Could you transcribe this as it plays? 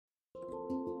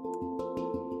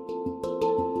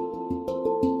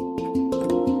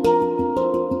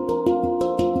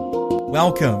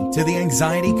Welcome to the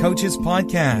Anxiety Coaches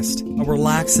Podcast, a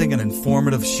relaxing and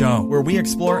informative show where we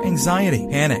explore anxiety,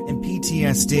 panic, and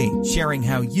PTSD, sharing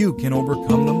how you can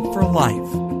overcome them for life.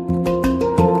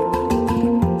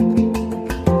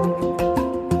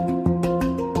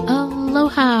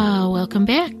 Aloha! Welcome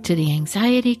back to the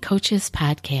Anxiety Coaches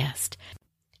Podcast.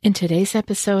 In today's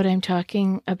episode, I'm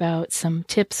talking about some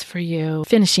tips for you,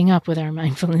 finishing up with our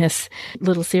mindfulness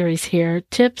little series here,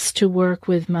 tips to work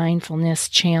with mindfulness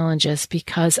challenges,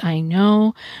 because I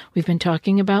know we've been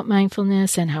talking about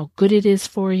mindfulness and how good it is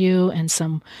for you and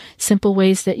some simple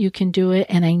ways that you can do it,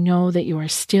 and I know that you are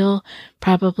still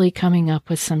probably coming up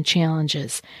with some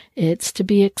challenges. It's to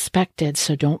be expected,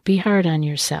 so don't be hard on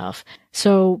yourself.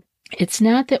 So it's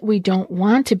not that we don't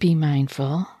want to be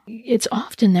mindful. It's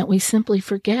often that we simply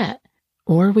forget,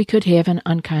 or we could have an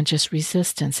unconscious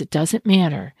resistance. It doesn't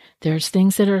matter. There's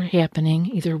things that are happening.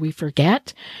 Either we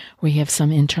forget, we have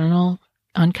some internal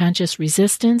unconscious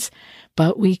resistance,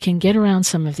 but we can get around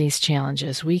some of these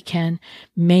challenges. We can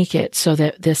make it so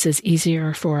that this is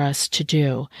easier for us to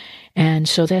do. And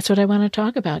so that's what I want to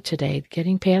talk about today,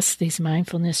 getting past these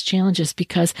mindfulness challenges,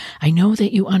 because I know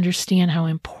that you understand how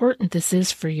important this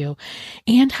is for you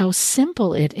and how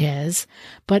simple it is,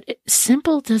 but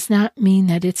simple does not mean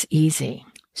that it's easy.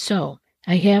 So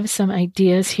I have some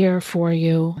ideas here for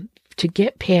you to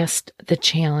get past the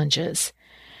challenges.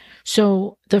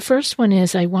 So the first one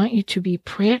is I want you to be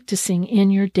practicing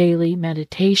in your daily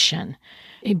meditation.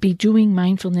 Be doing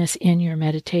mindfulness in your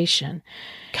meditation.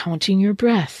 Counting your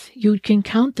breath. You can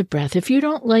count the breath. If you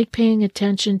don't like paying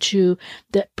attention to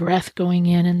the breath going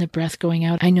in and the breath going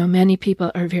out, I know many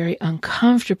people are very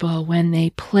uncomfortable when they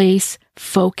place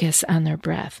focus on their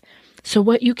breath. So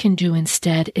what you can do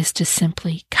instead is to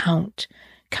simply count.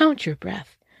 Count your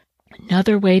breath.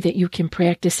 Another way that you can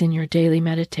practice in your daily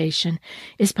meditation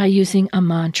is by using a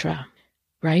mantra,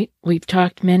 right? We've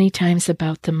talked many times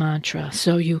about the mantra,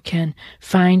 so you can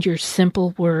find your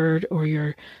simple word or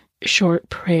your short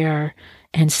prayer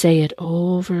and say it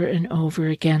over and over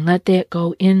again. Let that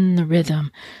go in the rhythm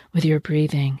with your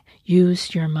breathing.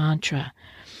 Use your mantra.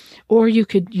 Or you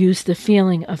could use the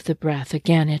feeling of the breath,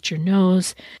 again, at your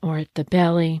nose or at the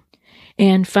belly.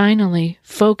 And finally,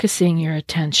 focusing your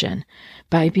attention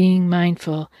by being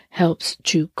mindful helps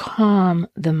to calm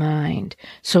the mind.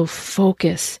 So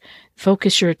focus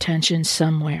your attention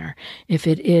somewhere. If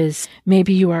it is,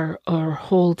 maybe you are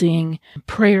holding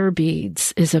prayer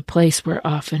beads is a place where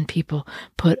often people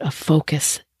put a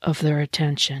focus of their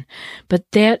attention. But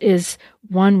that is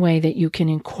one way that you can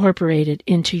incorporate it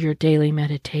into your daily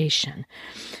meditation.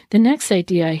 The next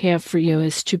idea I have for you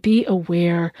is to be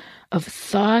aware of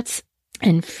thoughts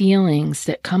and feelings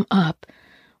that come up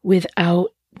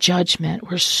without judgment.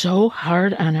 We're so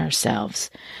hard on ourselves.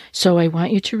 So I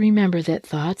want you to remember that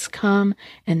thoughts come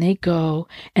and they go,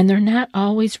 and they're not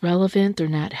always relevant, they're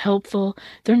not helpful,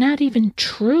 they're not even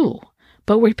true,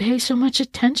 but we pay so much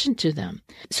attention to them.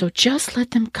 So just let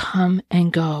them come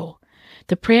and go.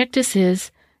 The practice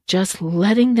is just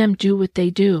letting them do what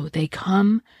they do. They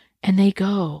come and they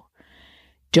go.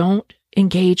 Don't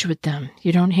engage with them.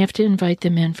 You don't have to invite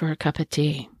them in for a cup of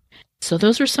tea. So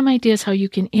those are some ideas how you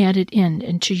can add it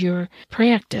into your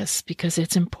practice, because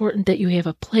it's important that you have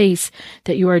a place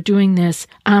that you are doing this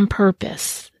on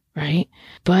purpose, right?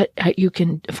 But you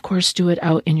can, of course, do it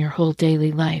out in your whole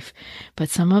daily life. But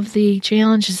some of the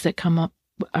challenges that come up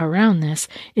around this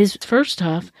is, first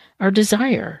off, our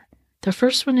desire. The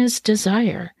first one is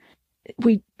desire.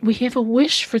 We have a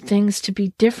wish for things to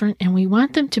be different, and we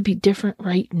want them to be different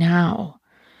right now.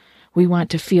 We want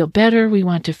to feel better. We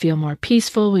want to feel more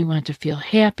peaceful. We want to feel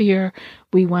happier.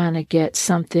 We want to get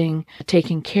something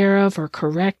taken care of or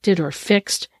corrected or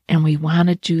fixed, and we want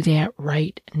to do that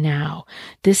right now.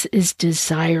 This is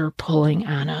desire pulling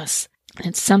on us.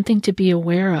 It's something to be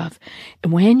aware of.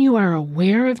 When you are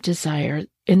aware of desire,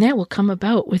 and that will come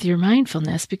about with your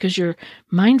mindfulness because you're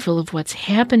mindful of what's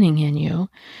happening in you.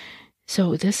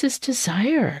 So this is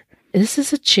desire. This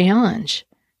is a challenge.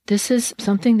 This is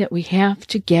something that we have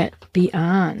to get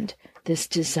beyond, this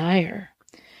desire.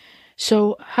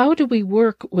 So how do we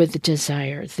work with the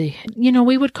desire?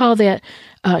 We would call that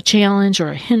a challenge, or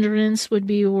a hindrance would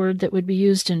be a word that would be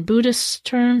used in Buddhist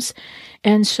terms.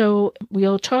 And so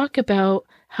we'll talk about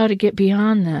how to get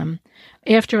beyond them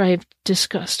after I've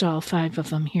discussed all 5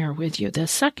 of them here with you. The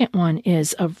second one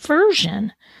is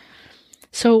aversion.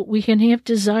 So we can have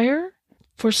desire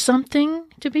for something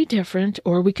to be different,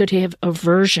 or we could have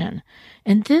aversion.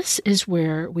 And this is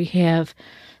where we have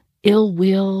ill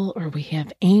will, or we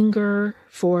have anger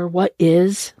for what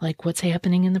is, like what's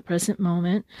happening in the present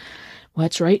moment,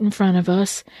 what's right in front of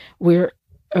us, where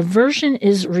aversion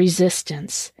is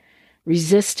resistance.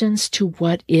 resistance to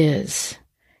what is.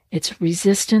 It's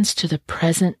resistance to the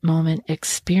present moment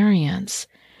experience.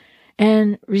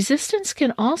 And resistance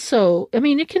can also,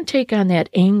 it can take on that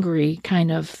angry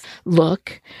kind of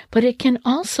look, but it can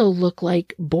also look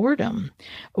like boredom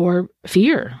or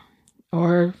fear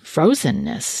or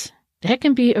frozenness. That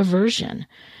can be aversion.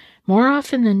 More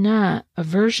often than not,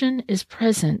 aversion is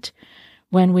present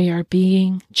when we are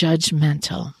being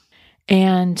judgmental.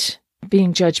 And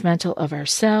being judgmental of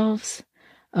ourselves,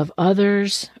 of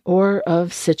others, or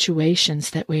of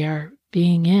situations that we are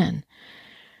being in.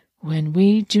 When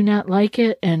we do not like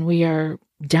it and we are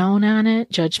down on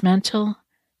it, judgmental,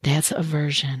 that's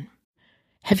aversion.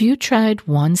 Have you tried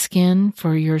OneSkin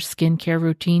for your skincare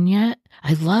routine yet?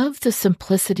 I love the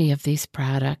simplicity of these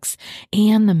products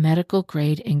and the medical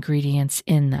grade ingredients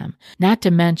in them, not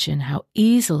to mention how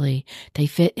easily they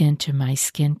fit into my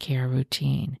skincare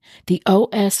routine. The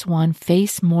OS1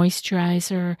 Face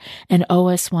Moisturizer and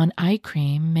OS1 Eye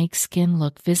Cream make skin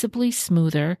look visibly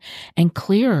smoother and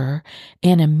clearer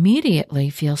and immediately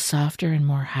feel softer and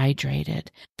more hydrated.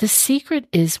 The secret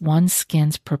is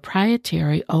OneSkin's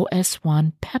proprietary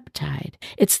OS1 peptide.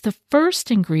 It's the first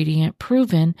ingredient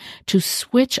proven to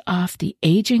switch off the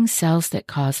aging cells that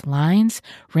cause lines,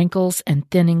 wrinkles, and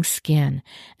thinning skin,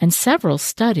 and several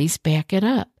studies back it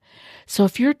up. So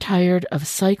if you're tired of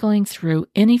cycling through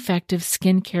ineffective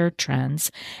skincare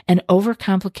trends and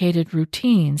overcomplicated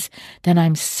routines, then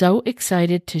I'm so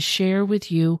excited to share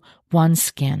with you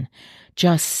OneSkin,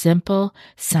 just simple,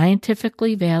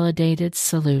 scientifically validated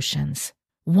solutions.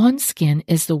 OneSkin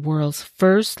is the world's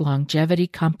first longevity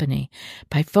company.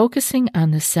 By focusing on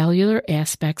the cellular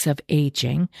aspects of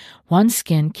aging,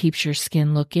 OneSkin keeps your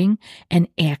skin looking and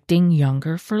acting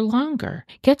younger for longer.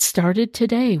 Get started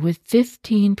today with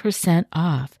 15%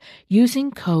 off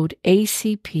using code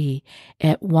ACP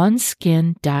at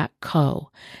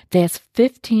oneskin.co. That's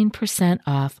 15%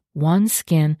 off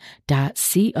oneskin.co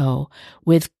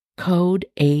with code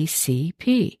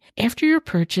ACP. After your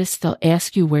purchase, they'll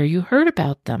ask you where you heard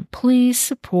about them. Please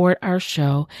support our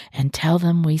show and tell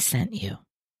them we sent you.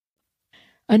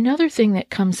 Another thing that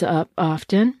comes up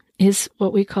often is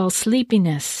what we call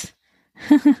sleepiness.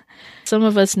 Some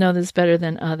of us know this better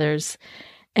than others.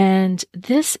 And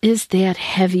this is that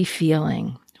heavy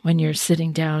feeling when you're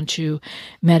sitting down to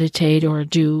meditate or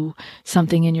do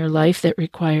something in your life that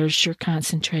requires your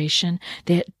concentration,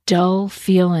 that dull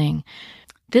feeling.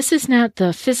 This is not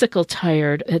the physical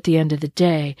tired at the end of the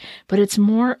day, but it's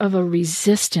more of a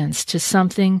resistance to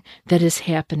something that is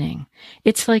happening.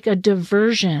 It's like a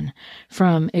diversion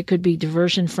it could be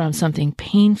diversion from something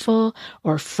painful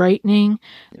or frightening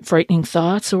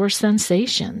thoughts or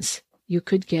sensations. You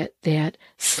could get that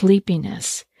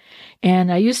sleepiness.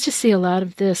 And I used to see a lot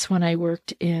of this when I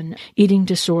worked in eating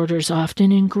disorders,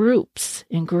 often in group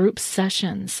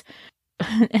sessions.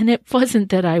 And it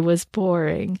wasn't that I was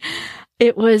boring.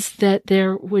 It was that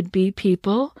there would be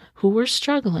people who were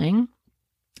struggling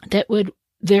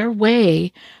their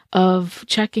way of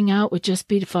checking out would just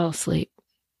be to fall asleep.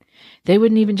 They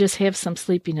wouldn't even just have some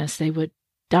sleepiness. They would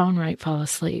downright fall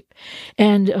asleep.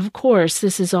 And of course,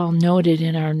 this is all noted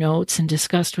in our notes and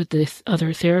discussed with the other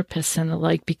therapists and the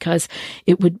like, because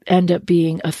it would end up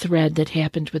being a thread that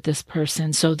happened with this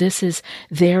person. So this is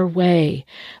their way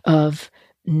of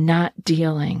not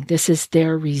dealing. This is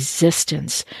their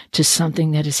resistance to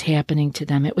something that is happening to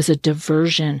them. It was a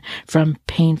diversion from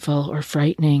painful or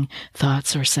frightening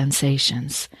thoughts or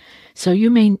sensations. So you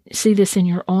may see this in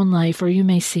your own life, or you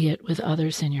may see it with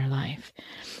others in your life.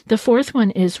 The fourth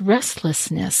one is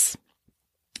restlessness.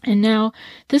 And now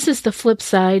this is the flip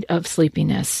side of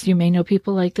sleepiness. You may know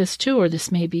people like this too, or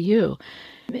this may be you.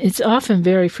 It's often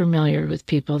very familiar with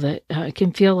people that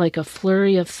can feel like a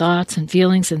flurry of thoughts and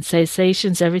feelings and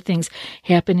sensations. Everything's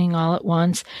happening all at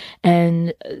once.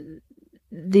 And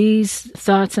these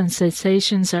thoughts and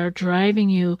sensations are driving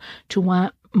you to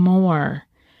want more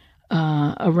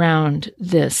around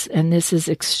this. And this is,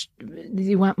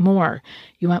 you want more.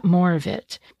 You want more of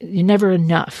it. You're never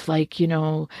enough,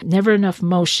 never enough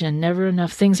motion, never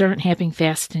enough. Things aren't happening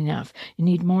fast enough. You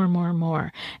need more and more and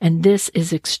more. And this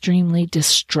is extremely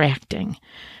distracting.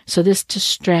 So this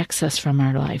distracts us from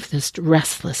our life, this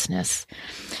restlessness,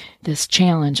 this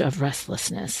challenge of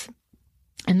restlessness.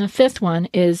 And the fifth one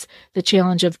is the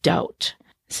challenge of doubt.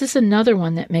 This is another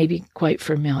one that may be quite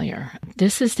familiar.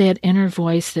 This is that inner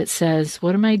voice that says,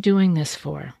 what am I doing this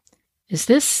for? Is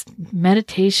this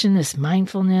meditation, this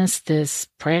mindfulness, this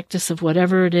practice of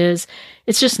whatever it is?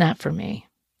 It's just not for me,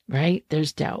 right?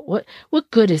 There's doubt.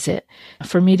 What good is it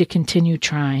for me to continue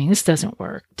trying? This doesn't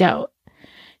work. Doubt.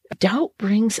 Doubt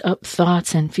brings up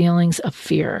thoughts and feelings of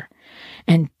fear.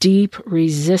 and deep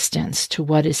resistance to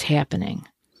what is happening.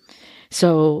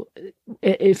 So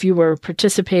if you were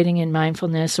participating in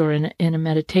mindfulness or in a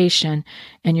meditation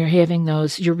and you're having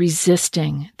those, you're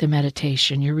resisting the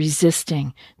meditation, you're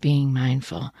resisting being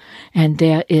mindful. And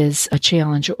that is a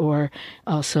challenge, or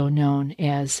also known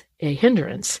as a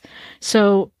hindrance.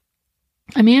 So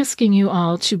I'm asking you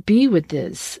all to be with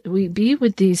this. Be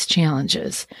with these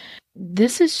challenges.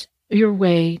 This is your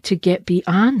way to get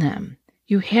beyond them.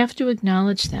 You have to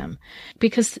acknowledge them,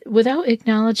 because without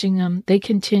acknowledging them, they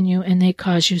continue and they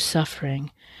cause you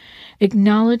suffering.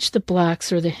 Acknowledge the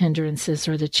blocks or the hindrances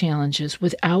or the challenges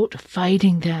without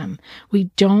fighting them. We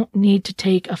don't need to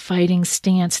take a fighting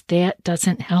stance. That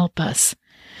doesn't help us.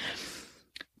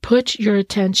 Put your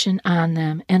attention on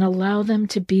them and allow them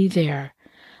to be there,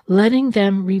 letting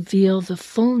them reveal the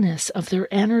fullness of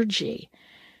their energy.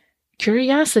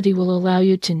 Curiosity will allow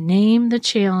you to name the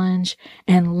challenge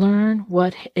and learn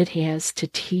what it has to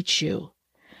teach you.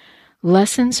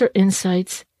 Lessons or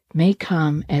insights may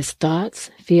come as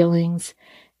thoughts, feelings,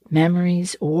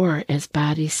 memories, or as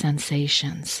body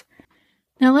sensations.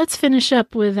 Now let's finish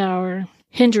up with our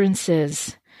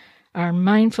hindrances, our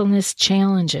mindfulness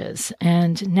challenges.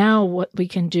 And now what we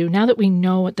can do, now that we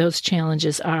know what those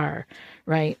challenges are,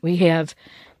 right? We have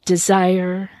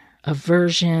desire,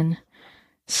 aversion,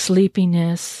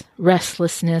 sleepiness,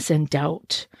 restlessness, and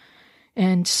doubt.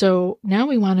 And so now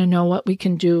we want to know what we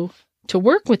can do to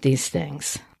work with these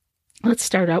things. Let's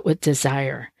start out with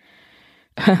desire.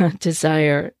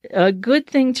 Desire. A good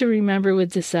thing to remember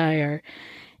with desire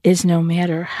is no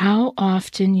matter how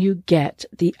often you get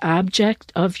the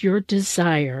object of your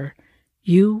desire,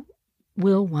 you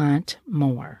will want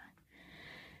more.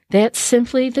 That's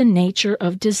simply the nature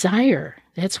of desire.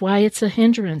 That's why it's a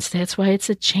hindrance. That's why it's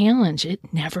a challenge.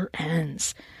 It never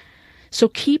ends. So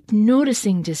keep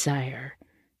noticing desire.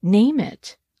 Name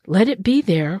it. Let it be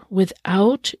there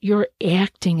without your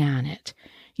acting on it.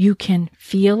 You can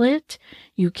feel it.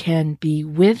 You can be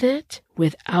with it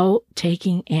without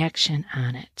taking action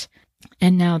on it.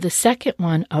 And now the second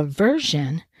one,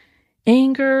 aversion.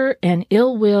 Anger and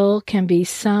ill will can be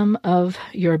some of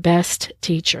your best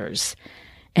teachers.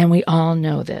 And we all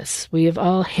know this. We have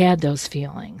all had those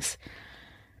feelings.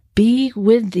 Be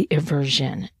with the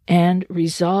aversion and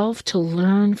resolve to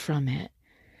learn from it.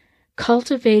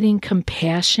 Cultivating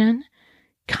compassion,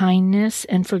 kindness,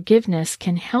 and forgiveness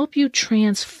can help you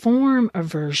transform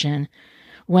aversion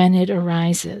when it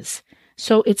arises.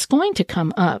 So it's going to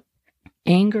come up.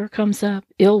 Anger comes up.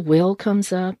 Ill will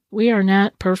comes up. We are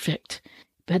not perfect,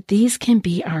 but these can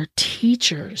be our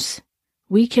teachers.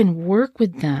 We can work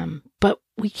with them, but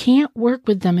we can't work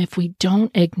with them if we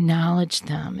don't acknowledge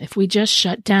them. If we just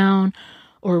shut down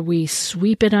or we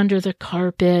sweep it under the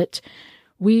carpet,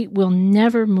 we will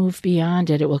never move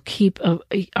beyond it. It will keep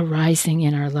arising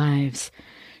in our lives.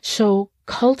 So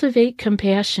cultivate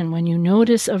compassion when you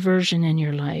notice aversion in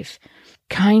your life.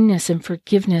 Kindness and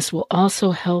forgiveness will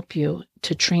also help you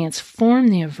to transform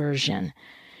the aversion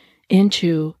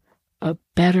into a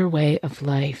better way of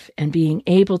life and being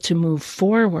able to move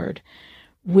forward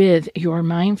with your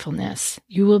mindfulness.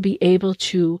 You will be able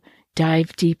to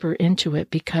dive deeper into it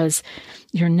because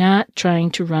you're not trying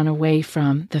to run away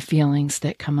from the feelings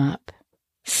that come up.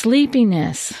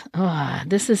 Sleepiness.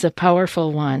 This is a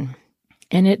powerful one,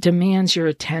 and it demands your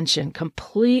attention,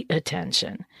 complete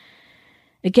attention.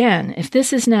 Again, if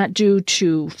this is not due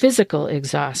to physical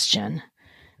exhaustion,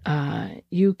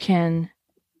 you can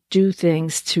do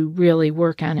things to really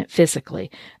work on it physically.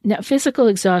 Now, physical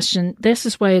exhaustion, this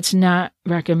is why it's not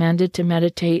recommended to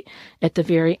meditate at the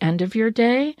very end of your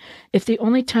day. If the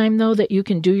only time, though, that you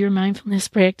can do your mindfulness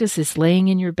practice is laying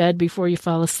in your bed before you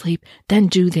fall asleep, then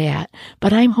do that.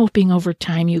 But I'm hoping over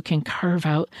time you can carve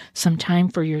out some time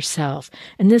for yourself.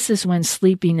 And this is when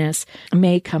sleepiness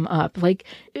may come up. Like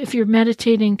if you're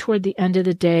meditating toward the end of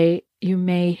the day, you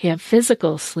may have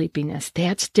physical sleepiness.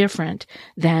 That's different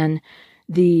than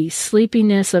the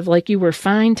sleepiness of like you were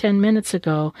fine 10 minutes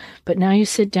ago, but now you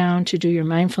sit down to do your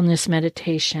mindfulness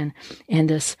meditation and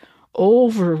this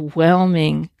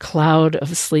overwhelming cloud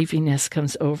of sleepiness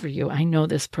comes over you. I know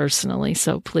this personally,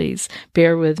 so please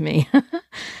bear with me.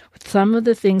 Some of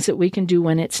the things that we can do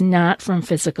when it's not from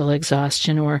physical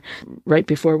exhaustion or right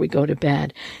before we go to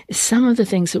bed, some of the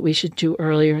things that we should do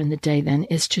earlier in the day then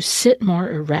is to sit more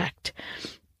erect.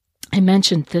 I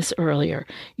mentioned this earlier.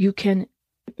 You can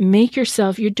make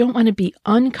yourself, you don't want to be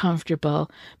uncomfortable,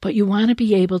 but you want to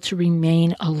be able to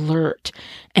remain alert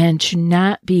and to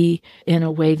not be in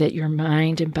a way that your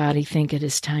mind and body think it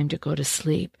is time to go to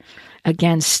sleep.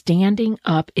 Again, standing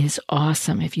up is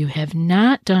awesome. If you have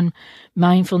not done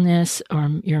mindfulness or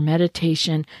your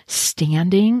meditation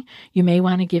standing, you may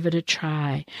want to give it a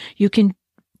try. You can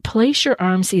place your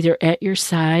arms either at your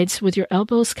sides with your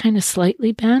elbows kind of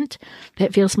slightly bent.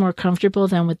 That feels more comfortable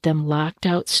than with them locked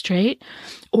out straight.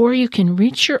 Or you can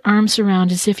reach your arms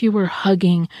around as if you were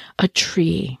hugging a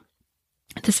tree.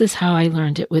 This is how I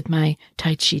learned it with my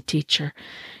Tai Chi teacher.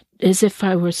 As if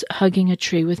I was hugging a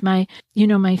tree with my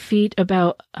feet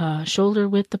about shoulder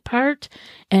width apart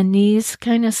and knees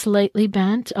kind of slightly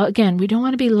bent. Again, we don't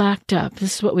want to be locked up.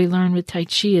 This is what we learn with Tai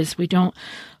Chi is we don't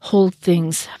hold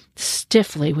things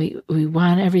stiffly. We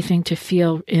want everything to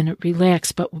feel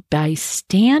relaxed, but by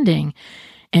standing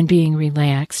and being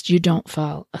relaxed, you don't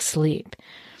fall asleep.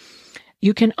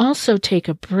 You can also take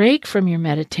a break from your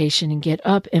meditation and get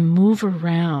up and move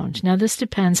around. Now, this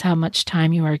depends how much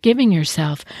time you are giving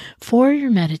yourself for your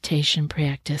meditation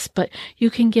practice, but you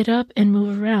can get up and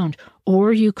move around,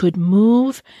 or you could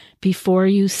move before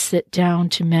you sit down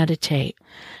to meditate.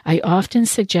 I often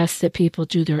suggest that people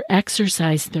do their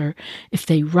exercise if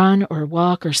they run or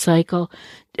walk or cycle,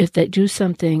 if they do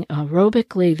something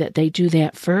aerobically, that they do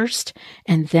that first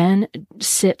and then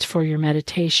sit for your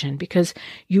meditation, because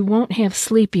you won't have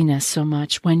sleepiness so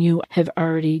much when you have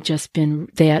already just been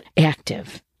that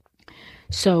active.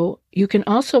 So you can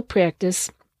also practice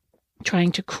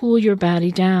trying to cool your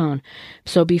body down.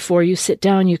 So before you sit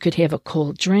down, you could have a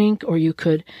cold drink, or you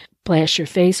could splash your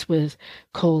face with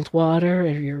cold water, or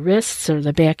your wrists or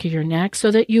the back of your neck,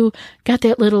 so that you got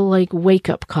that little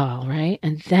wake-up call, right?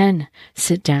 And then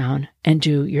sit down and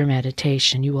do your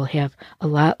meditation. You will have a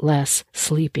lot less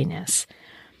sleepiness.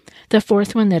 The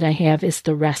fourth one that I have is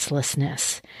the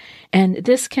restlessness. And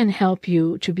this can help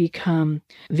you to become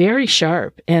very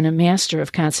sharp and a master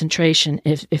of concentration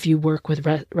if you work with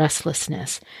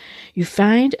restlessness. You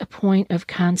find a point of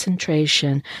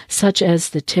concentration, such as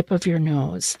the tip of your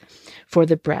nose for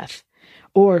the breath,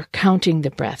 or counting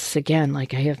the breaths. Again,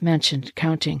 like I have mentioned,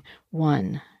 counting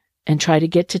 1, and try to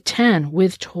get to 10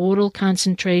 with total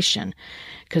concentration,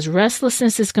 because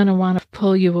restlessness is going to want to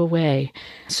pull you away.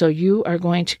 So you are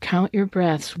going to count your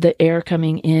breaths. The air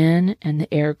coming in and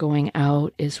the air going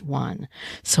out is 1.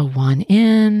 So 1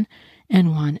 in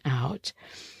and 1 out.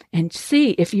 And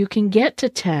see if you can get to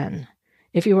 10.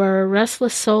 If you are a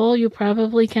restless soul, you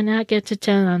probably cannot get to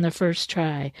 10 on the first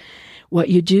try. What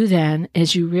you do then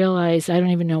is you realize, I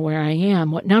don't even know where I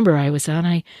am, what number I was on.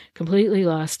 I completely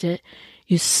lost it.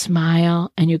 You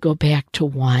smile and you go back to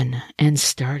 1 and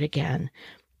start again.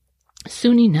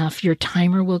 Soon enough, your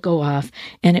timer will go off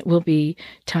and it will be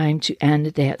time to end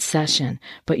that session.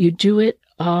 But you do it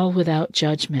all without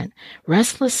judgment.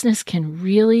 Restlessness can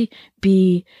really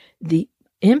be the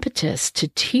impetus to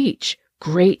teach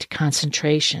great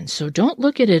concentration. So don't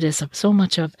look at it as so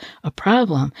much of a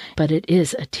problem, but it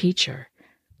is a teacher.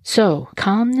 So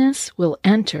calmness will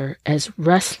enter as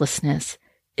restlessness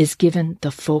is given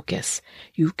the focus.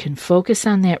 You can focus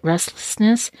on that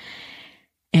restlessness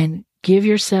and give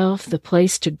yourself the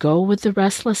place to go with the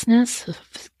restlessness,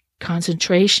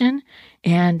 concentration,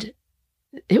 and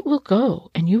it will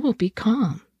go and you will be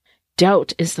calm.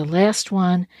 Doubt is the last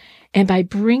one. And by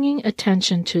bringing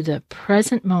attention to the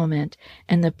present moment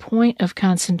and the point of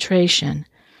concentration,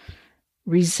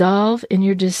 resolve in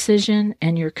your decision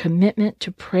and your commitment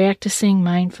to practicing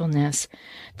mindfulness,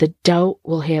 the doubt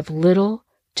will have little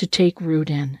to take root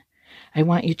in. I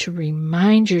want you to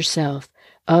remind yourself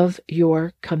of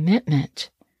your commitment.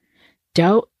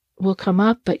 Doubt will come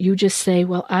up, but you just say,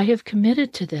 well, I have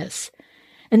committed to this.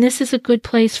 And this is a good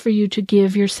place for you to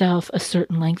give yourself a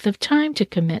certain length of time to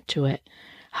commit to it.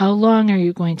 How long are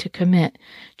you going to commit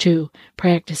to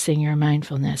practicing your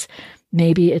mindfulness?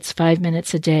 Maybe it's 5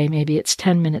 minutes a day. Maybe it's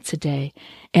 10 minutes a day.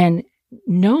 And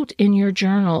note in your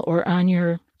journal or on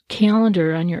your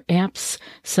calendar, on your apps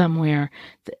somewhere,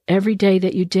 every day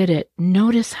that you did it,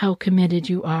 notice how committed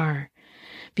you are.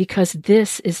 Because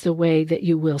this is the way that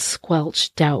you will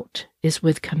squelch doubt, is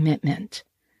with commitment.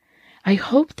 I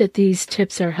hope that these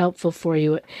tips are helpful for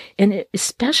you. And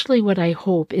especially what I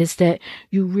hope is that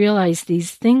you realize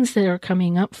these things that are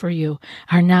coming up for you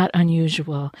are not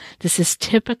unusual. This is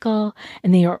typical,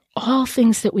 and they are all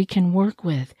things that we can work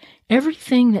with.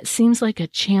 Everything that seems like a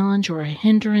challenge or a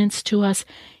hindrance to us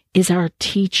is our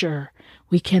teacher.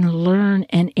 We can learn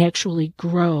and actually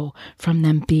grow from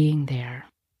them being there.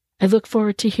 I look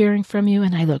forward to hearing from you,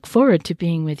 and I look forward to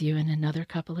being with you in another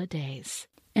couple of days.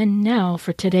 And now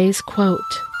for today's quote.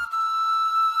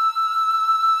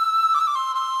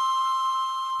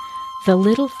 The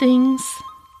little things,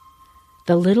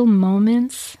 the little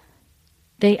moments,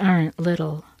 they aren't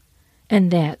little.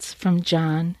 And that's from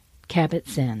Jon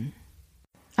Kabat-Zinn.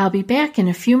 I'll be back in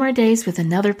a few more days with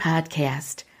another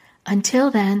podcast. Until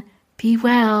then, be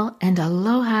well and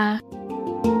aloha.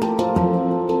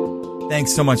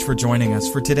 Thanks so much for joining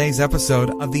us for today's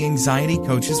episode of the Anxiety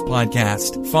Coaches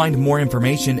Podcast. Find more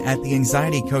information at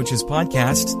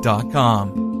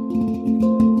theanxietycoachespodcast.com.